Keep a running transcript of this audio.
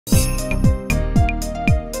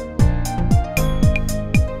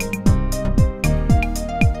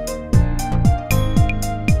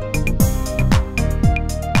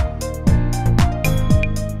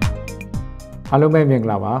အားလုံးပဲမင်္ဂ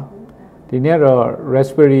လာပါဒီနေ့တော့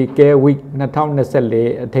Respiratory Care Week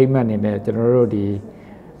 2024အထိမ်းအမှတ်အနေနဲ့ကျွန်တော်တို့ဒီ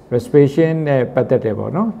respiration နဲ့ပတ်သက်တယ်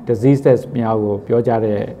ပေါ့နော် diseases များကိုပြောကြ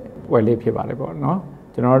တဲ့ပွဲလေးဖြစ်ပါတယ်ပေါ့နော်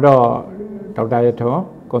ကျွန်တော်တို့ဒေါက်တာရထွန်း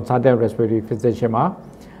consultant respiratory physician မှာ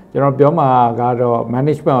ကျွန်တော်ပြောမှာကတော့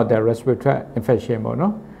management of the respiratory infection ပေါ့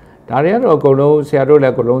နော်ဒါတွေကတော့အကုန်လုံးဆရာတို့လ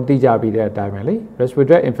ည်းအကုန်လုံးသိကြပြီးတဲ့အတိုင်းပဲလေ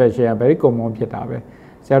respiratory infection က very common ဖြစ်တာပဲ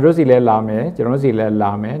ဆရာတို့စီလည်းလာမယ်ကျွန်တော်စီလည်း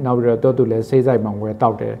လာမယ်နောက်ပြီးတော့သူလည်းဆေးဆိုင်မှာဝယ်တော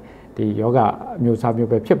က်တယ်ဒီယောဂအမျိုးအစား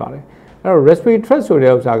မျိုးပဲဖြစ်ပါတယ်အဲ့တော့ respiratory tract ဆို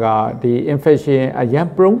တဲ့ဥစ္စာကဒီ infection အရန်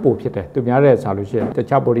prone ပိုဖြစ်တယ်သူများတဲ့ဆာလို့ရှိရင်တ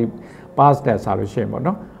ခြား body parts တဲ့ဆာလို့ရှိရင်ပေါ့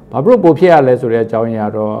နော်ဘာဖြစ်လို့ပိုဖြစ်ရလဲဆိုတဲ့အကြောင်းရင်းက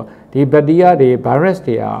တော့ဒီ bacteria တွေ virus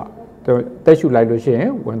တွေကတက်ရှူလိုက်လို့ရှိရင်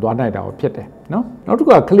ဝင်သွားနိုင်တာဖြစ်တယ်နော်နောက်တစ်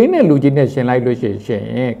ခုကကလေးနဲ့လူကြီးနဲ့ရှင်လိုက်လို့ရှိရ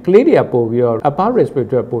င်ကလေးတွေကပို့ပြီးတော့ upper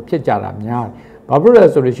respiratory ပို့ဖြစ်ကြတာများဘာဖြစ်လဲ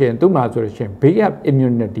ဆိုလို့ရှိရင်သူ့မှာဆိုလို့ရှိရင် build-up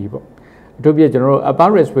immunity ပေါ့အထူးဖြင့်ကျွန်တော်တို့ upper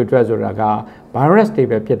respiratory ဆိုတာက virus တွေ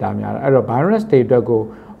ပဲဖြစ်တာများတယ်အဲ့တော့ virus တွေအတွက်ကို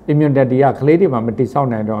immunity ကကလေးတွေမှာမတိဆောက်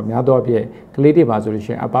နိုင်တော့များသောအားဖြင့်ကလေးတွေမှာဆိုလို့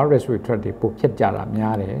ရှိရင် upper respiratory တွေပို့ဖြစ်ကြတာ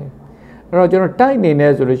များတယ်အဲ့တော့ကျွန်တော်တိုက်အနေ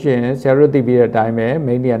နဲ့ဆိုလို့ရှိရင်ဆရာတို့သိပြီးတဲ့အတိုင်းပဲ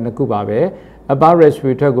main တွေကနှစ်ခုပါပဲ upper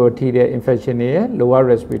respiratory ကိုထိတဲ့ infection တွေ lower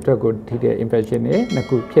respiratory ကိုထိတဲ့ infection တွေနှစ်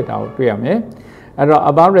ခုဖြစ်တာကိုတွေ့ရမယ်အဲ့တော့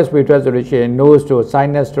upper respiratory ဆိုလို့ရှိရင် nose တို့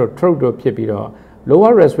sinus တို့ throat တို့ဖြစ်ပြီးတော့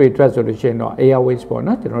lower respiratory ဆိုလို့ရှိရင်တော့ airways ပေါ့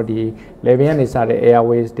နော်ကျွန်တော်ဒီ level ကနေစတဲ့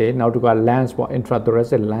airways တွေနောက်တစ်ခုက lungs ပေါ့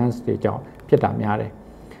intrathoracic lungs တွေကြောင့်ဖြစ်တာများတယ်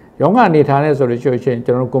ရောဂါအနေထားနဲ့ဆိုလို့ရှိရင်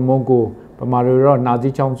ကျွန်တော်တို့ common ကိုပမာလိုတော့နှာ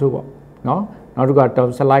စေးချောင်းဆိုးပေါ့နော်နောက်တစ်ခုက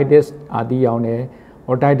tonsillitis အာတိရောင်တယ်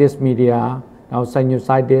otitis media နောက်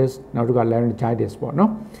sinusitis နောက်တစ်ခုက laryngitis ပေါ့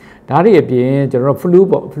နော်ဒါတွေအပြင်ကျွန်တော်တို့ flu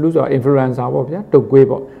ပေါ့ flu ဆိုတာ influenza ပေါ့ဗျာတုပ်ကွေး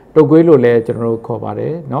ပေါ့တုပ်ကွေးလို့လည်းကျွန်တော်တို့ခေါ်ပါတ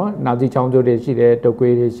ယ်เนาะနာစီချောင်းကျိုးတွေရှိတယ်တုပ်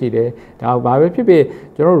ကွေးတွေရှိတယ်ဒါဘာပဲဖြစ်ဖြစ်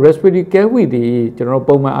ကျွန်တော်တို့ respiratory care week ဒီကျွန်တော်တို့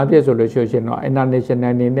ပုံမှန်အပြည့်ဆိုလို့ရှိရင်တော့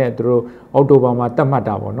international အနေနဲ့သူတို့အောက်တိုဘာမှာသတ်မှတ်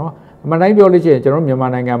တာပေါ့เนาะအမှန်တိုင်းပြောလို့ရှိရင်ကျွန်တော်မြန်မာ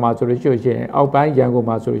နိုင်ငံမှာဆိုလို့ရှိရင်အောက်ပိုင်းရန်ကုန်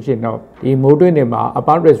မှာဆိုလို့ရှိရင်တော့ဒီမိုးတွင်းတွေမှာ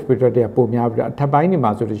upper respiratory တွေကပိုများပြီးတော့အထက်ပိုင်းတွေ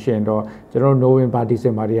မှာဆိုလို့ရှိရင်တော့ကျွန်တော်တို့ November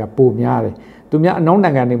December တွေကပိုများတယ်သူများအနောက်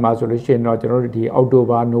နိုင်ငံတွေမှာဆိုလို့ရှိရင်တော့ကျွန်တော်တို့ဒီအောက်တို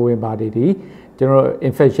ဘာ November တွေဒီကျွန်တော်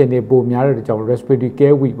infection တွေပိုများတဲ့ကြောင့် respiratory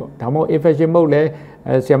care week ပေါ့ဒါမှမဟုတ် infection မဟုတ်လဲ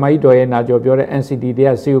ဆရာမကြီးတော်ရဲ့နာကျော်ပြောတဲ့ NCD တွေ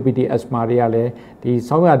က COPD asthma တွေကလည်းဒီ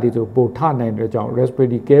ဆောင်းရာသီဆိုပိုထနိုင်တဲ့ကြောင့်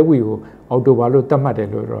respiratory care week ကိုအောက်တိုဘာလို့သတ်မှတ်တယ်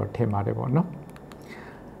လို့တော့ထင်ပါတယ်ပေါ့နော်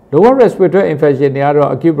lower respiratory infection တွေကတော့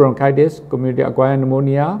acute bronchitis community acquired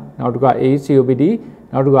pneumonia နောက်တစ်ခုက ACOPD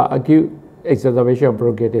နောက်တစ်ခုက acute exacerbation of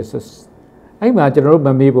bronchitis အဲ့မှာကျွန်တော်တို့မ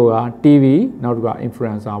မေးဖို့က TB နောက်တစ်ခုက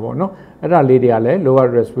influenza ပေါ့နော်အဲ့ဒါလေးတွေကလည်း lower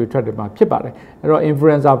respiratory tract တွေမှာဖြစ်ပါတယ်အဲ့တော့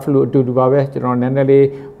influenza flu အတူတူပါပဲကျွန်တော်နည်းနည်းလေး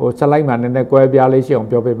ဟို slide မှာနည်းနည်းကွဲပြားလေးရှိအောင်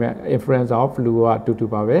ပြောပေးမယ် influenza flu ကအတူတူ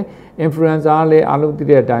ပါပဲ influenza လည်းအားလုံးသိ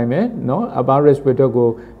တဲ့အတိုင်းပဲเนาะ upper respiratory ကို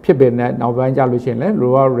ဖြစ်ပေမဲ့နောက်ပိုင်းကျလို့ရှိရင်လည်း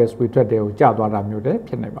lower respiratory tract တွေကိုကျသွားတာမျိုးတည်း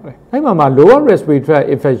ဖြစ်နိုင်ပါတယ်အဲ့မှာ lower respiratory tract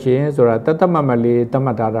infection ဆိုတာတတ်မှတ်လေးသတ်မှ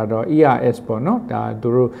တ်ထားတာတော့ ERS ပေါ့เนาะဒါသူ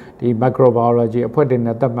တို့ဒီ microbiology အဖွဲ့တွေ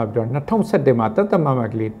နဲ့သတ်မှတ်ပြီးတော့2017မှာတတ်မှ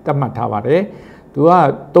တ်ကလေးသတ်မှတ်ထားပါတယ်သူက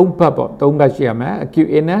3ဘတ်ပေါ့3ဘတ်ရှိရမယ်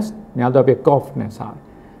acute illness များသောအားဖြင့် cough နဲ့စား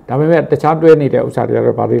ဒါပေမဲ့တခြားတွဲနေတဲ့ဥစ္စာတွေက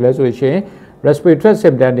တော့ဘာတွေလဲဆိုရင် respiratory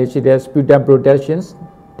symptom တွေရှိတဲ့ sputum protections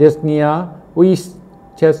dyspnea wheeze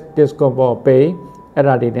chest discomfort pain အဲ့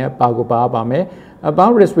ဒါတွေနဲ့ပါမယ် upper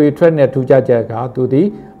respiratory tract နဲ့ထူးခြားချက်ကသူဒီ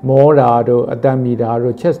မောတာတို့အတန်မီတာ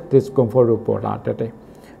တို့ chest discomfort တို့ပေါ်လာတတ်တယ်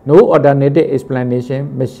no alternative explanation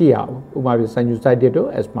မရှိရဘူးဥပမာပြ sinusitis တို့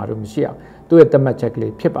asthma တို့မရှိရဘူးသူရဲ့သတ်မှတ်ချက်က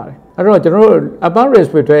လေးဖြစ်ပါတယ်အဲ့တော့ကျွန်တော်တို့ upper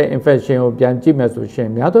respiratory infection ကိုပြန်ကြည့်မယ်ဆိုရင်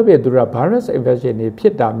များသောအားဖြင့်သူတို့က virus infection တွေဖြ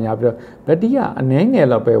စ်တာများပြီးတော့ဘက်တီးယားအနည်းငယ်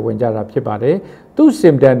လောက်ပဲဝင်ကြတာဖြစ်ပါတယ်သူ့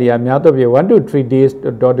symptom တွေကများသောအားဖြင့်1 to 3 days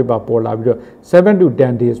တော့ဒီပါပေါ်လာပြီးတော့7 to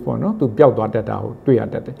 10 days ပေါ့နော်သူပျောက်သွားတတ်တာကိုတွေ့ရ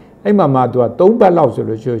တတ်တယ်အဲ့မှာသူက3ပတ်လောက်ဆို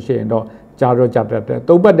လို့ရှိရင်တော့ကြာတတ်တယ်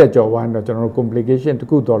3ပတ်တဲ့ကြော်ဝိုင်းတော့ကျွန်တော်တို့ complication တ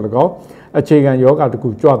ခုတော့၎င်းအခြေခံယောဂတခု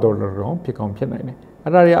ကြွတော့၎င်းဖြစ်ကောင်းဖြစ်နိုင်တယ်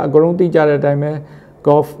အဲ့ဒါတွေကအကုန်လုံးသိကြတဲ့အတိုင်းပဲ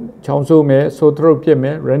cough ချောင်းဆိုးမယ် sore throat ဖြစ်မ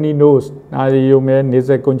ယ် runny nose နာရီယိုမယ်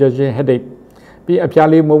nasal congestion headache ပြီးအဖျား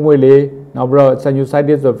လေးမွေးမွေးလေးနောက်ပြီးတော့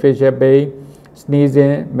sinusitis ဆို facial pain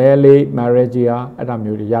sneezing malaria myalgia အဲ့ဒါ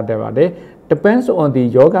မျိုးတွေရတတ်ပါတယ် depends on the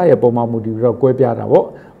ယောဂရဲ့ပုံမှန်မူတည်ပြီးတော့ကွဲပြားတာပေါ့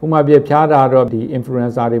ဥပမာပြဖျားတာတော့ဒီ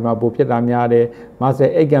influenza တွေမှာပိုဖြစ်တာများတယ် muscle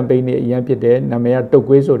ache and pain တွေအရင်ဖြစ်တယ်နာမည်ကတုပ်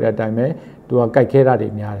ကွေးဆိုတဲ့အတိုင်းပဲသူကကြိုက်ခဲတာတွေ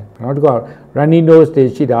များတယ်နောက်တစ်ခါ runny nose တွေ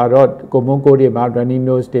ရှိတာတော့ common cold တွေမှာ runny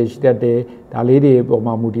nose တွေရှိတတ်တယ်ဒါလေးတွေပုံ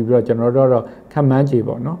မှန်မူတည်ပြီးတော့ကျွန်တော်တို့တော့ခံမှန်းကြည့်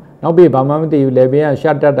ပေါ့နော်နောက်ပြီးဘာမှမသိဘူး level က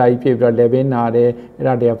shut တတ်တာကြီးဖြစ်ပြီးတော့ level နာတယ်အဲ့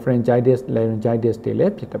ဒါတွေက pharyngitis laryngitis တွေလ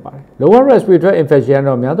ည်းဖြစ်တတ်ပါတယ် lower respiratory infection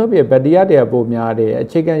တော့များသောအားဖြင့် bacteria တွေပိုများတယ်အ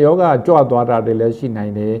ခြေခံယောဂကြွသွားတာတွေလည်းရှိနို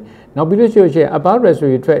င်တယ်နောက်ပြီးလို့ရှိရင် upper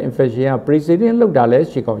respiratory infection က preceding လောက်တာလည်း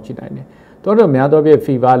ရှိကောင်းရှိနိုင်တယ်多咗များ多啲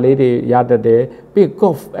fever လေးတွေရတတ်တယ်ပြီး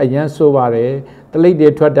cough အရန်ဆိုးပါတယ်တလိပ်တွေ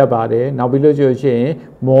ထွက်တတ်ပါတယ်နောက်ပြီးလို့ဆိုရင်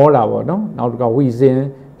မောတာပေါ့နော်နောက်တစ်ခါဝီစင်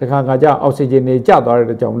တခါကကြအောက်ဆီဂျင်တွေကျသွား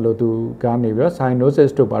တဲ့ကြောင့်မလို့သူကနေပြီးတော့ cyanosis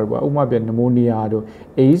တို့ပါတော့ဥပမာပြ pneumonia တို့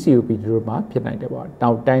𝗧𝗂𝗃 တို့မှာဖြစ်နိုင်တယ်ပေါ့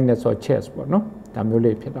တောက်တိုင်းနဲ့ဆို chest ပေါ့နော်ဒါမျိုး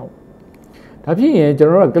လေးဖြစ်တော့ဒါဖြစ်ရင်ကျွ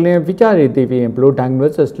န်တော်တို့ clinical feature တွေသိပြီးရင်ဘယ်လို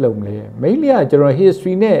diagnosis လုပ်မလဲ mainly ကကျွန်တော်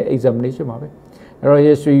history နဲ့ examination ပါပဲအဲ့တော့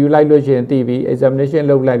history ယူလိုက်လို့ရှိရင်သိပြီ examination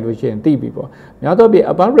လုပ်လိုက်လို့ရှိရင်သိပြီပေါ့များသောအားဖြင့်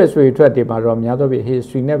upper respiratory tract တွေမှာတော့များသောအားဖြင့်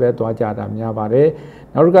history နဲ့ပဲသွားကြတာများပါတယ်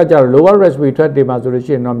နောက်တစ်ခါကျတော့ lower respiratory tract တွေမှာဆိုလို့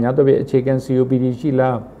ရှိရင်တော့များသောအားဖြင့်အခြေခံ COPD ရှိ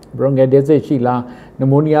လား bronchitis ရှိလား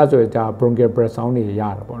pneumonia ဆိုရင်ဒါ bronchial breath sound တွေရ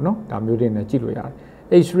တာပေါ့နော်ဒါမျိုးတွေနဲ့ကြည့်လို့ရတယ်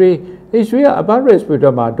X-ray က upper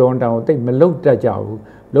respiratory မှာတောင်းတောင်သိမလုတ်တတ်ကြဘူး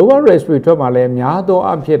lower respiratory မှာလည်းများသော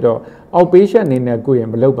အားဖြင့်တော့ outpatient အနေနဲ့ကိုယ်ရင်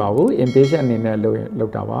မလုပ်ပါဘူး inpatient အနေနဲ့လု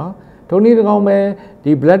ပ်တာပါထုံနည်းတကောင်းပဲ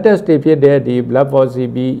ဒီ blood test တွေဖြစ်တဲ့ဒီ blood for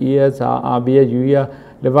CB ESR RBS urea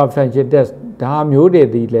liver function test ဒါမျိုးတွေ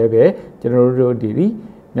ဒီလည်းပဲကျွန်တော်တို့ဒီ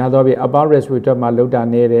များသောအားဖြင့် upper respiratory မှာလုပ်တာ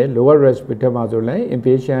နေတယ် lower respiratory မှာဆိုလည်း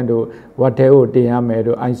inpatient တို့ ward ထဲကိုတင်ရမယ်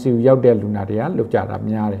တို့ ICU ရောက်တဲ့လူနာတွေကလုပ်ကြတာ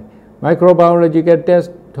များတယ် microbiological test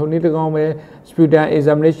ထုံနည်းတကောင်းပဲ sputum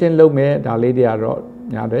examination လုပ်မယ်ဒါလေးတွေကတော့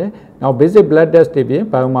များတယ်နောက် basic blood test တွေပြင်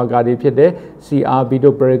biomarker တွေဖြစ်တဲ့ CRP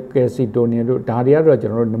တို့ calcitonin တို့ဒါတွေကတော့ကျွ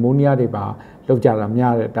န်တော်တို့ pneumonia တွေပါလုပ်ကြတာ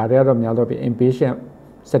များတယ်ဒါတွေကတော့များတော့ပြင် inpatient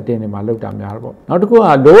setting တွေမှာလုပ်တာများတယ်ပေါ့နောက်တစ်ခုက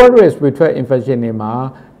lower respiratory infection တွေမှာ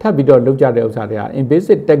ထပ်ပြီးတော့လုပ်ကြတဲ့ဥစ္စာတွေက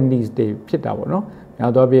invasive techniques တွေဖြစ်တာပေါ့နော်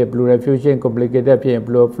များတော့ပြင် pleural effusion complicated ဖြစ်ရင်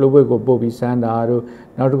pleural fluid ကိုပို့ပြီးစမ်းတာတို့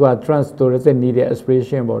နောက်တစ်ခုက transthoracic needle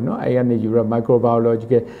aspiration ပေါ့နော်အဲ့ကနေယူရ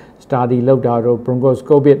microbiological study လုပ်တာတို့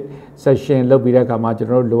bronchoscopic session လုပ်ပြီးတဲ့အခါမှာကျွန်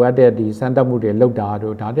တော်တို့လိုအပ်တဲ့ဒီစမ်းသပ်မှုတွေလုပ်တာ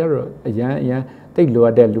တို့ဒါတွေကတော့အရန်သိလိုအ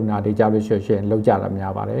ပ်တဲ့လူနာတွေကြလို့ရှိရင်လုပ်ကြတာ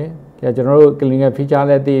များပါတယ်ကျွန်တော်တို့ clinical feature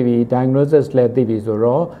လည်းသိပြီ diagnosis လည်းသိပြီဆို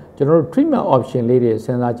တော့ကျွန်တော်တို့ treatment option လေးတွေစ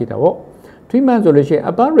ဉ်းစားကြည့်တာပေါ့ treatment ဆိုလို့ရှိရင်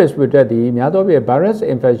upper respiratory ဒီများသောဖြင့် virus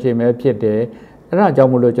infection ပဲဖြစ်တယ်အဲ့ဒါကြော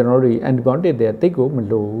င့်မလို့ကျွန်တော်တို့ antibiotic တွေတိတ်ကိုမ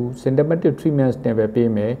လိုဘူး symptomatic treatments နဲ့ပဲပေး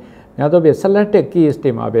မယ်များသောဖြင့် selected case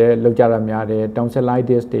တွေမှာပဲလုပ်ကြတာများတယ်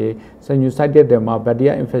tonsillitis တွေ sinusitis တွေမှာ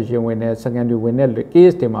bacteria infection ဝင်တဲ့ secondary ဝင်တဲ့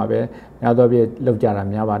case တွေမှာပဲများသောဖြင့်လုပ်ကြတာ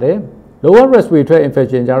များပါတယ်lower respiratory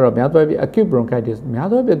infection ကြတော့များသောအားဖြင့် acute bronchitis များ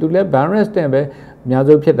သောအားဖြင့်သူလည်း virus တဲ့ပဲအများ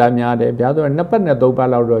ဆုံးဖြစ်တာများတယ်များသောနှစ်ပတ်နဲ့သုံးပတ်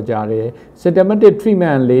လောက်တော့ကြာတယ် symptomatic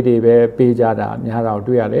treatment လေးတွေပဲပေးကြတာများတာ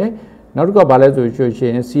တွေ့ရတယ်နောက်တစ်ခုကဘာလဲဆိုရ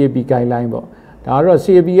င် CAP guideline ပေါ့ဒါကတော့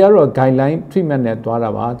CAP ကတော့ guideline treatment နဲ့သွားတာ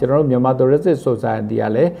ပါကျွန်တော်တို့မြန်မာ thoracic society က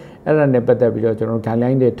လည်းအဲ့ဒါနဲ့ပတ်သက်ပြီးတော့ကျွန်တော်တို့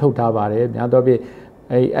guideline တွေထုတ်ထားပါတယ်များသောအားဖြင့်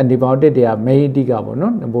antibiotic တွေက main အဓိကပေါ့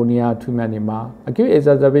နော် pneumonia treatment တွေမှာ acute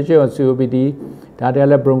exacerbation of COPD ဒါတွေ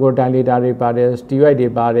လည်း bronchodilator တွေပါတယ် steroid တွေ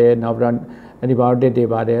ပါတယ်နောက်ပြီးတော့ antibiotic တွေ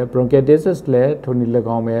ပါတယ် bronchitis လည်းထုံနည်း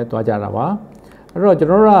၎င်းပဲသွားကြတာပါအဲ့တော့ကျွန်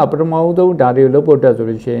တော်တို့ကပထမဦးဆုံးဒါတွေကိုလုပ်ဖို့တက်ဆို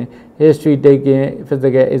လို့ရှိရင် history taking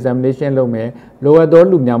physical examination လုပ်မယ်လိုအပ်သော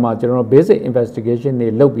လူများမှာကျွန်တော် basic investigation တွေ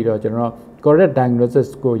လုပ်ပြီးတော့ကျွန်တော် correct diagnosis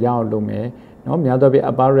ကိုရအောင်လုပ်မယ်เนาะများသောအားဖြင့်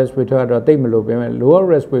upper respiratory ကတော့တိတ်မလို့ပဲ lower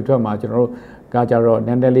respiratory မှာကျွန်တော်တို့ကကြတော့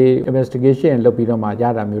nantally investigation လုပ်ပြီးတော့မှရ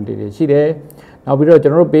တာမျိုးတွေရှိတယ်နောက်ပြီးတော့ကျွ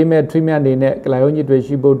န်တော်တို့ပေးမဲ့ treatment တွေနဲ့ 𝗥𝗲𝗀𝗽𝗶 တွေ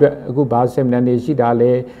ရှိဖို့အတွက်အခုဘာ symptom တွေရှိတာ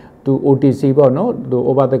လဲသူ OTC ပေါ့နော်သူ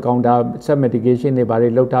over the counter sub medication တွေဘာတွေ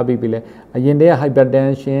လောက်ထားပြီးပြီလဲအရင်တည်းက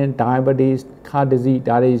hypertension diabetes heart disease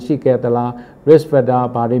ဒါတွေရှိခဲ့သလား risk factor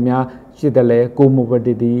ဘာတွေများရှိတယ်လဲ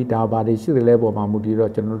comorbidity ဒါဘာတွေရှိတယ်လဲပေါ်မှာမူတည်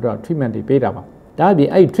တော့ကျွန်တော်တို့က treatment တွေပေးတာပါဒါအပြင်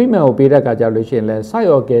အဲ့ treatment ကိုပေးတဲ့အခါကျလို့ရှိရင်လဲ site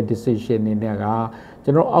of care decision နေနဲ့ကကျွ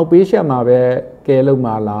န်တော် outpatient မှာပဲ care လုပ်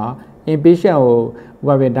မှာလား inpatient ကို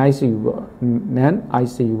ဥပမာ ICU ပေါ့ non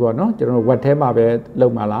ICU ပေါ့နော်ကျွန်တော် ward ထဲမှာပဲလု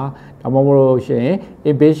ပ်မှာလားဒါမှမဟုတ်ရှင်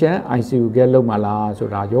inpatient ICU ကလုပ်မှာလားဆို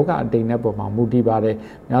တာယောဂအတိမ်နဲ့ပုံမှာမူတည်ပါတယ်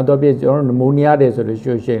များသောအားဖြင့်ကျွန်တော် pneumonia တွေဆိုလို့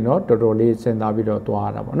ရှိရင်တော့တော်တော်လေးစဉ်းစားပြီးတော့သွားရ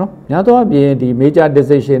တာပေါ့နော်များသောအားဖြင့်ဒီ major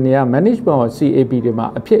decision တွေက management of CAP တွေမှာ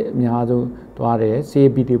အဖြစ်အများဆုံးသွားတယ်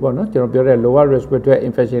CAP တွေပေါ့နော်ကျွန်တော်ပြောတဲ့ lower respiratory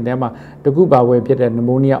infection တွေမှာတခုပါဝင်ဖြစ်တဲ့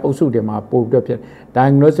pneumonia အုပ်စုတွေမှာပို့ပြီးတော့ဖြစ်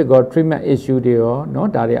diagnostic or treatment issue တွေရောเนาะ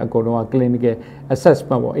ဒါတွေအကုန်လုံးက clinical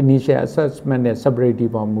assessment ပေါ့ initial assessment နဲ့ severity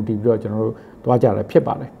ပေါ်မူတည်ပြီးတော့ကျွန်တော်တို့သွားကြတာဖြစ်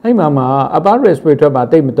ပါတယ်အဲ့မှာ upper respiratory မှာ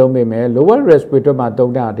တိတ်မသုံးပေမဲ့ lower respiratory မှာ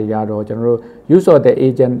သုံးတာတွေကတော့ကျွန်တော်တို့ use of the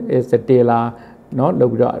agent is the tailor เนาะလု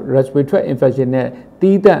ပ်ပြီးတော့ respiratory infection နဲ့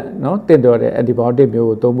တီးသန့်เนาะတင့်တော်တဲ့ antibiotic မျိုး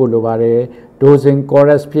ကိုသုံးဖို့လိုပါတယ် dosing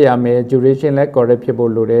correct ဖြစ်ရမယ် duration လည်း correct ဖြစ်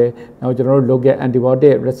ဖို့လိုတယ်နောက်ကျွန်တော်တို့ local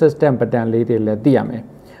antibiotic resistant pattern လေးတွေလည်းသိရမယ်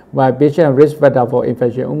patient risk factor for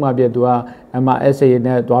infection ဥပမာပြသူက MRSA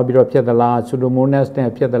နဲ့တွားပြီးတော့ဖြစ်သလား pseudomonas နဲ့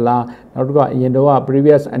ဖြစ်သလားနောက်တစ်ခုကအရင်တော့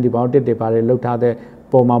previous antibiotic တွေပါတယ်လောက်ထားတဲ့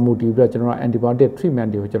ပုံမှန်မူတည်ပြီးတော့ကျွန်တော်တို့ antibiotic treatment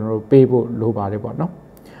တွေကိုကျွန်တော်တို့ပေးဖို့လိုပါတယ်ပေါ့နော်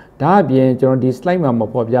ဒါအပြင်ကျွန်တော်ဒီ slide မှာမ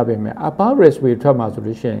ပေါ်ပြပေးမယ် upper respiratory tract မှာဆို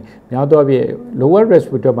လို့ရှိရင်များသောအားဖြင့် lower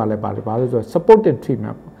respiratory tract မှာလည်းပါတယ်ဘာလို့ဆို supportive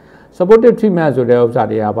treatment supportive treatment ဆိုတဲ့ဥစ္စာ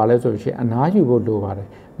တွေကဘာလဲဆိုလို့ရှိရင်အနားယူဖို့လိုပါတယ်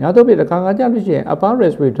များသောအားဖြင့်တစ်ခါကြလို့ရှိရင် upper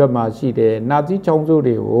respiratory tract မှာရှိတဲ့နှာသီးချောင်းဆိုး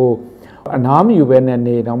တွေကိုအနားမယူဘဲနဲ့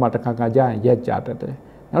နေတော့မှတစ်ခါကြရင်ရက်ကြတတ်တယ်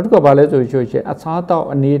နောက်တစ်ခါဘာလဲဆိုလို့ရှိရင်အစားတောက်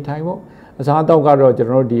အနေထိုင်ပေါ့အစားတောက်ကတော့ကျွန်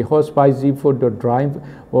တော်တို့ဒီ hot spicy food တို့ dry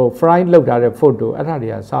fry လောက်ထားတဲ့ food တို့အဲ့ဒါတွေ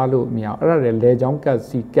ကစားလို့မရအောင်အဲ့ဒါတွေလေချောင်းကတ်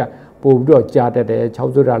စီကတ်ပို့ပြီးတော့ကြားတတ်တယ်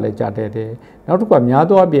6စွတ်တာလည်းကြားတတ်တယ်နောက်တစ်ခါများ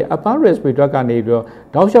သောအားဖြင့် upper respiratory tract ကနေပြီးတော့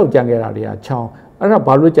တောက်လျှောက်ကြံခဲ့တာတွေကချောင်းအဲ့ဒါ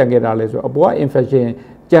ဘာလို့ကြံခဲ့တာလဲဆိုအပေါ်က infection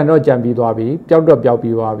ကြံတော့ကြံပြီးသွားပြီပျောက်တော့ပျောက်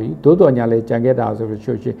ပြီးသွားပြီသို့တော်ညာလည်းကြံခဲ့တာဆိုလို့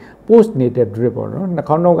ရှိရင် post natal drip ပေါ့နော်နှာ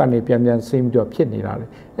ခေါင်းတော့ကနေပြန်ဆင်းပြီးတော့ဖြစ်နေတာလေ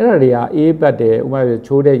အဲ့ဒါတွေကအေးပတ်တယ်ဥပမာ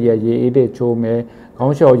ချိုးတဲ့ရေအေးတဲ့ချိုးမယ်ခေါ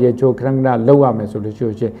င်းလျှော်ရေချိုးခဏလောက်ရမယ်ဆိုလို့ရှိ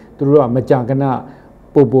ရင်သူတို့ကမကြံခဏ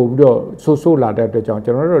ပို့ပြီးတော့ဆိုးလာတဲ့အတွက်ကြောင့်ကျွ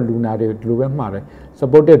န်တော်တို့လူနာတွေဒီလိုပဲမှားတယ်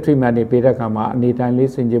supportive treatment တွေပေးတဲ့အခါမှာအနေတိုင်း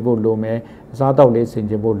လေးဆင်ခြင်ဖို့လိုမယ်အစားတောက်လေးဆင်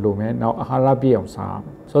ခြင်ဖို့လိုမယ်နောက်အာဟာရပြည့်အောင်စား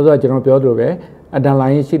ဆိုတော့ကျွန်တော်ပြောသလိုပဲ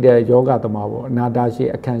underlying ရှိတဲ့ယောဂသမားပေါ့အနာတာရှိ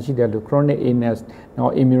အခန့်ရှိတဲ့လူ chronic illness နော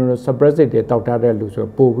က် immunosuppressive တွေတောက်ထားတဲ့လူဆို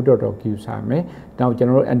ပို့ပြီးတော့ကျူစားမယ်နောက်ကျွန်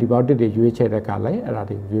တော်တို့ antibiotic တွေရွေးချယ်တဲ့အခါလည်းအဲ့ဒါ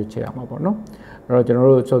တွေရွေးချယ်ရမှာပေါ့နော်အဲ့တော့ကျွန်တော်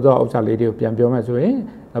တို့စောစောဥစ္စာလေးတွေကိုပြန်ပြောမယ်ဆိုရင်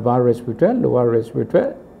upper respiratory lower respiratory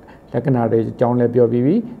လက္ခဏာတွေအကြောင်းလည်းပြောပြီး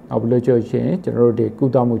ပြီနောက်ဘယ်လိုချုပ်ရှင်ကျွန်တော်တို့ဒီကု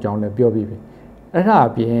သမှုအကြောင်းလည်းပြောပြီးပြီအဲ့ဒါ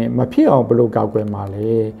အပြင်မဖြစ်အောင်ဘယ်လိုကောက်ွယ်မှာလဲ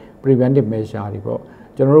preventive measure တွေပေါ့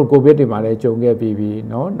ကျွန်တော်တို့ covid တွေမှာလည်းကြုံခဲ့ပြီးပြီ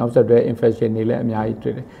เนาะနောက်ဆက်တွဲ infection တွေလည်းအများကြီး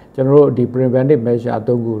တွေ့တယ်ကျွန်တော်တို့ဒီ preventive measure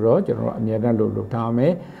 3ခုတော့ကျွန်တော်တို့အများနဲ့လို့ထားမ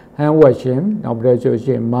ယ် hand washing နောက်ပြီးတော့ချုပ်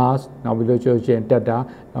ရှင် mask နောက်ပြီးတော့ချုပ်ရှင်တက်တာ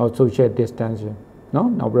နောက် social distancing เนาะ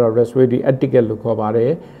နောက်ပြီးတော့ respiratory etiquette လို့ခေါ်ပါတ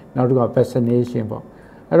ယ်နောက်တစ်ခါ vaccination ပေါ့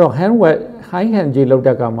အဲ့တော့ high hand ကြီးလောက်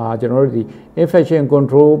တဲ့ကမှာကျွန်တော်တို့ဒီ infection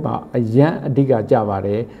control မှာအရန်အဓိကကြပါတ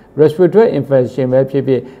ယ် respiratory infection ပဲဖြစ်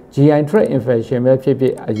ဖြစ် GI tract infection ပဲဖြစ်ဖြ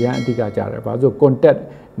စ်အရန်အဓိကကြတယ်ဘာလို့ contact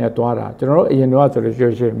နဲ့တွားတာကျွန်တော်တို့အရင်တော့ဆိုလို့ရှိ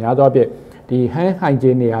ရင်များသောအားဖြင့်ဒီ hand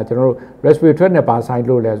hygiene တွေကကျွန်တော်တို့ respiratory နဲ့ပါဆိုင်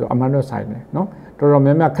လို့လဲဆိုအမှန်တော့ဆိုင်တယ်เนาะတော်တော်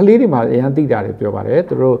များများကလေးတွေမှာအရန်သိတာတွေပြောပါတယ်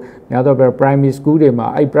သူတို့များသော primary school တွေမှာ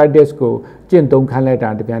အဲ့ practice ကိုကျင့်သုံးခိုင်းလိုက်တာ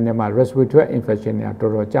တပြန်နဲ့မှာ respiratory infection တွေက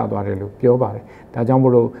တော်တော်ကျသွားတယ်လို့ပြောပါတယ်ဒါကြောင့်မ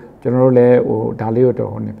လို့ကျွန်တော်တို့လည်းဒါလေးကိုတော်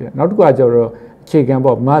တော်နေပြနောက်တစ်ခုကကျတော့အခြေခံ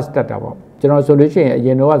ပေါ့ mask တက်တာပေါ့ကျွန်တော်ဆိုလို့ရှိရင်အရ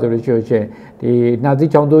င်တော့ဆိုလို့ရှိရင်ဒီနှာ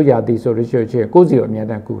သီးချောင်းသိုးရာသီဆိုလို့ရှိရင်ကိုယ်စီကိုအများ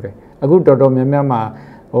တန်းကူတယ်အခုတော်တော်များများမှာ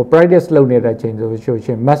practice လုပ်နေတဲ့ချိန်ဆိုရှ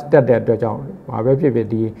င် mask တက်တဲ့အတွက်ကြောင့်ဘာပဲဖြစ်ဖြစ်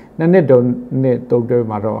ဒီနှစ်တုံးတွေ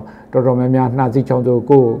မှာတော့တော်တော်များများနှာစီးချောင်းဆို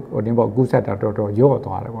ကိုဒီပေါ့ကူးဆက်တာတော်တော်ရော့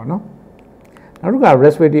သွားတယ်ပေါ့နော်နောက်တစ်ခါ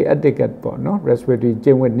respiratory etiquette ပေါ့နော် respiratory ကျ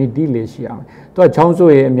င့်ဝတ်နည်းတိလေးရှိအောင်သူကချောင်းဆို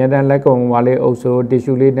ရင်အများတန်းလက်ကုံဝါလေးအုပ်ဆို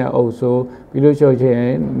tissue လေးနဲ့အုပ်ဆိုပြီးလို့ရှိရ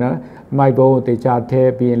င်နော်မိုက်ဘုံကိုတေချာထဲ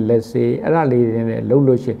ပြီးလက်စေးအဲ့ဒါလေးတွေနဲ့လှုပ်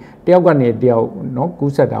လို့ရှိရင်တယောက်ကနေတယောက်နော်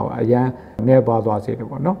ကူးဆက်တာအရန်နေပါသွားစေတယ်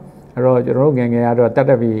ပေါ့နော်အဲ့တော့ကျွန်တော်တို့ငယ်ငယ်ကတော့တ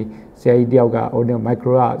တ်ပြီးဆရာကြီးတယောက်ကမိုက်ခ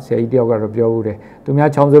ရိုကဆရာကြီးတယောက်ကတော့ပြောဦးတယ်သူများ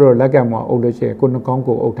ချောင်းစိုးတော့လက်ကမှအုပ်လို့ရှိရင်ကိုနှကောင်း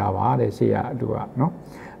ကိုအုပ်တာပါတဲ့ရှေ့ကသူကနော်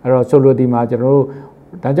အဲ့တော့ဆိုလိုဒီမှာကျွန်တော်တို့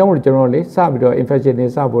ဒါကြောင့်မို့ကျွန်တော်လေစပြီးတော့ infection တွေ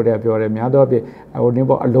စဖို့တဲ့ပြောတယ်များတော့ဖြစ်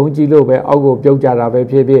ပေါ့အလုံးကြီးလို့ပဲအောက်ကိုပြုတ်ကြတာပဲ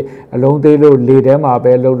ဖြစ်ဖြစ်အလုံးသေးလို့လေထဲမှာ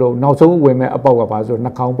ပဲလှုပ်လို့နောက်ဆုံးဝင်မဲ့အပေါက်ကပါဆိုနှ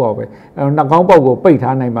ကောင်းပေါက်ပဲအဲ့တော့နှကောင်းပေါက်ကိုပိတ်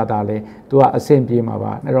ထားနိုင်မှသာလေသူကအဆင်ပြေမှာ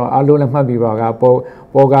ပါအဲ့တော့အားလုံးလည်းမှတ်ပြီးပါက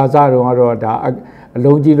ပေါ်ကားစားတော့ကတော့ဒါအ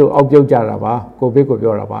လုံးကြီးလို့အောက်ပြုတ်ကြတာပါကိုဗစ်ကို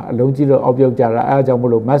ပြောတာပါအလုံးကြီးလို့အောက်ပြုတ်ကြတာအဲအကြောင်းမ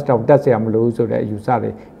လို့ mask တောင်တက်เสียမလို့ဆိုတဲ့အယူဆတွေ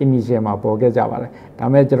initial မှာပေါ်ခဲ့ကြပါတယ်ဒါ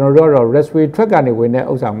ပေမဲ့ကျွန်တော်တို့ကတော့ respiratory tract ကနေဝင်တဲ့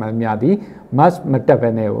ဥစ္စာမှန်များသည် mask မတက်ဘဲ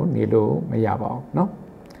နဲ့ကိုနေလို့မရပါဘူးเนาะ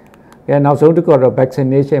အဲနောက်ဆုံးတစ်ခုတော့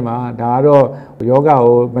vaccination မှာဒါကတော့ယောဂကို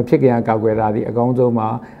မဖြစ်ခင်ကာကွယ်တာဒီအကောင်းဆုံးမှာ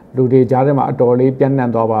လူတွေကြားထဲမှာအတော်လေးပြန့်နှံ့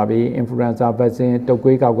သွားပါပြီ influenza vaccine တုပ်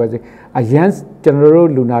ကွေးကာကွယ်ဆေးအရန်ကျွန်တော်တို့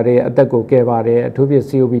လူနာတွေအသက်ကိုကယ်ပါတယ်အထူးဖြင့်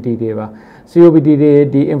COPD တွေပါ COPD တွေ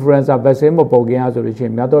ဒီ influenza vaccine မပေါ်ခင်အားဆိုလို့ရှိရ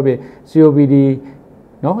င်များတော့ဖြင့် COPD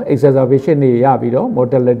နော် exacerbation တွေရပြီးတော့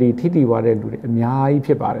mortality ထိတိသွားတဲ့လူတွေအများကြီး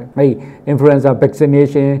ဖြစ်ပါတယ်အဲ့ influenza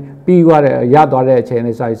vaccination ပြီးသွားတဲ့ရသွားတဲ့အချိန်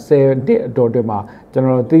လေးဆိုင်10နှစ်အတော်တွင်မှာကျွန်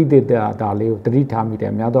တော်သိတဲ့ဒါလေးကိုသတိထားမိတ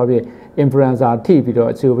ယ်များတော့ဖြင့် influenza ထိပြီး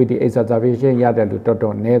တော့ COPD exacerbation ရတဲ့လူတော်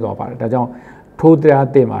တော်နည်းသွားပါတယ်ဒါကြောင့်ထိုးတရား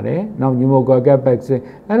တင်ပါတယ်နောက် pneumococcal vaccine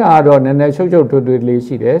အဲ့ဒါကတော့နည်းနည်းရှုပ်ထွေးလေး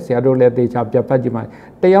ရှိတယ်ဆရာတို့လည်းသေချာပြတ်ဖတ်ကြည့်မှ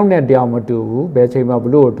တယောက်နဲ့တယောက်မတူဘူးဘယ်ချိန်မှာဘ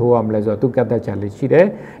လို့ထိုးရမလဲဆိုတော့သူကတ်သက်ချက်လေးရှိတယ်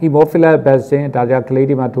𝗵𝗆𝑜𝗶𝗆𝗆 vaccine ဒါကြကလေး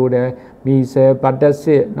တွေမှာထိုးတယ်မီဆယ်ပတ်တက်စ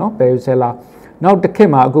စ်နော်ဘယ်ဆယ်လာနောက်တစ်ခေ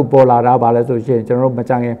တ်မှာအခုပေါ်လာတာဗာလဲဆိုရှင်ကျွန်တော်တို့မ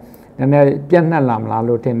ကြခင်န ည်းပြန့်နှံ့လာမလား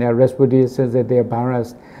လို့ထင်တယ် respiratory syncytial virus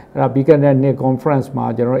အဲ့ဒါပြီးခဲ့တဲ့နေ့ conference မှာ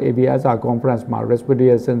ကျွန်တော်တို့ ABSR conference မှာ respiratory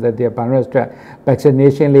syncytial virus အတွက်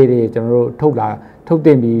vaccination လေးတွေကျွန်တော်တို့ထုတ်တ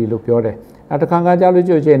င်ပြီလို့ပြောတယ်တခါကြားလို့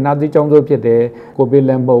ကြည့်နာသီကြောင့်ဆိုဖြစ်တယ်ကိုဗစ်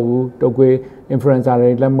လည်းမဟုတ်ဘူးတုပ်ကွေး influenza တွေ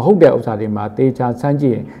လည်းမဟုတ်တဲ့ဥစ္စာတွေမှာတေချာဆန်းကြ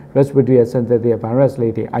ည့်ရင် respiratory syncytial virus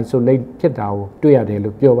လေးတွေ isolate ဖြစ်တာကိုတွေ့ရတယ်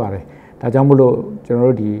လို့ပြောပါတယ်ဒါကြောင့်မို့လို့ကျွန်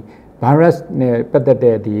တော်တို့ဒီ virus နဲ့ပတ်သက်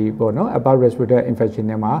တဲ့ဒီပေါ့နော် upper respiratory infection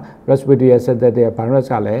တွေမှာ respiratory syncytial virus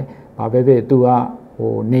ကလည်းဘာပဲဖြစ်သူက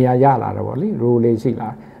ဟိုနေရာရလာတာပေါ့လေ role လေးရှိလာ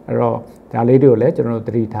အဲ့တော့ဒါလေးတွေကိုလည်းကျွန်တော်တို့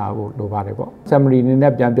သတိထားဖို့လိုပါတယ်ပေါ့ summary အနေ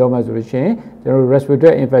နဲ့ပြန်ပြောမှဆိုလို့ရှိရင်ကျွန်တော်တို့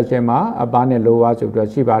respiratory infection မှာ upper နဲ့ lower ဆိုပြီးတော့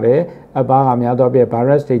ရှိပါတယ် upper ကများသောအားဖြင့်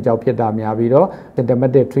virus တွေကြောင့်ဖြစ်တာများပြီးတော့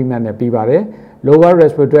symptomatic treatment နဲ့ပြီးပါတယ် lower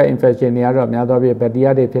respiratory infection တွေကတော့များသောအားဖြင့် bacteria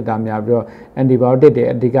တွေဖြစ်တာများပြီးတော့ antibiotic တွေ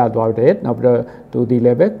အဓိကသွားတယ်နောက်ပြီးတော့သူဒီလ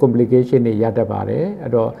ည်းပဲ complication တွေရတတ်ပါတယ်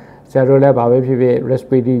အဲ့တော့ဆရာတို့လည်းဘာပဲဖြစ်ဖြစ်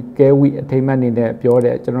respiratory care week အထိမ်းအမှတ်အနေနဲ့ပြော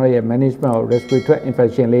တဲ့ကျွန်တော်ရဲ့ management of respiratory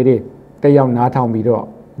infection လေးတွေတက်ရောက်နားထောင်ပြီးတော့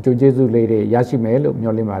အကျိုးကျေးဇူးလေးတွေရရှိမယ်လို့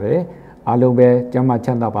မျှော်လင့်ပါတယ်အားလုံးပဲကျန်းမာချ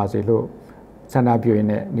မ်းသာပါစေလို့ဆန္ဒပြုရင်း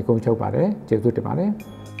နဲ့ညီကုန်းချုပ်ပါတယ်ကျေးဇူးတင်ပါတယ်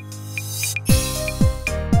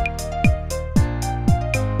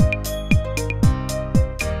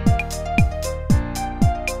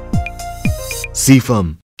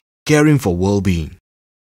Zifam, caring for well-being.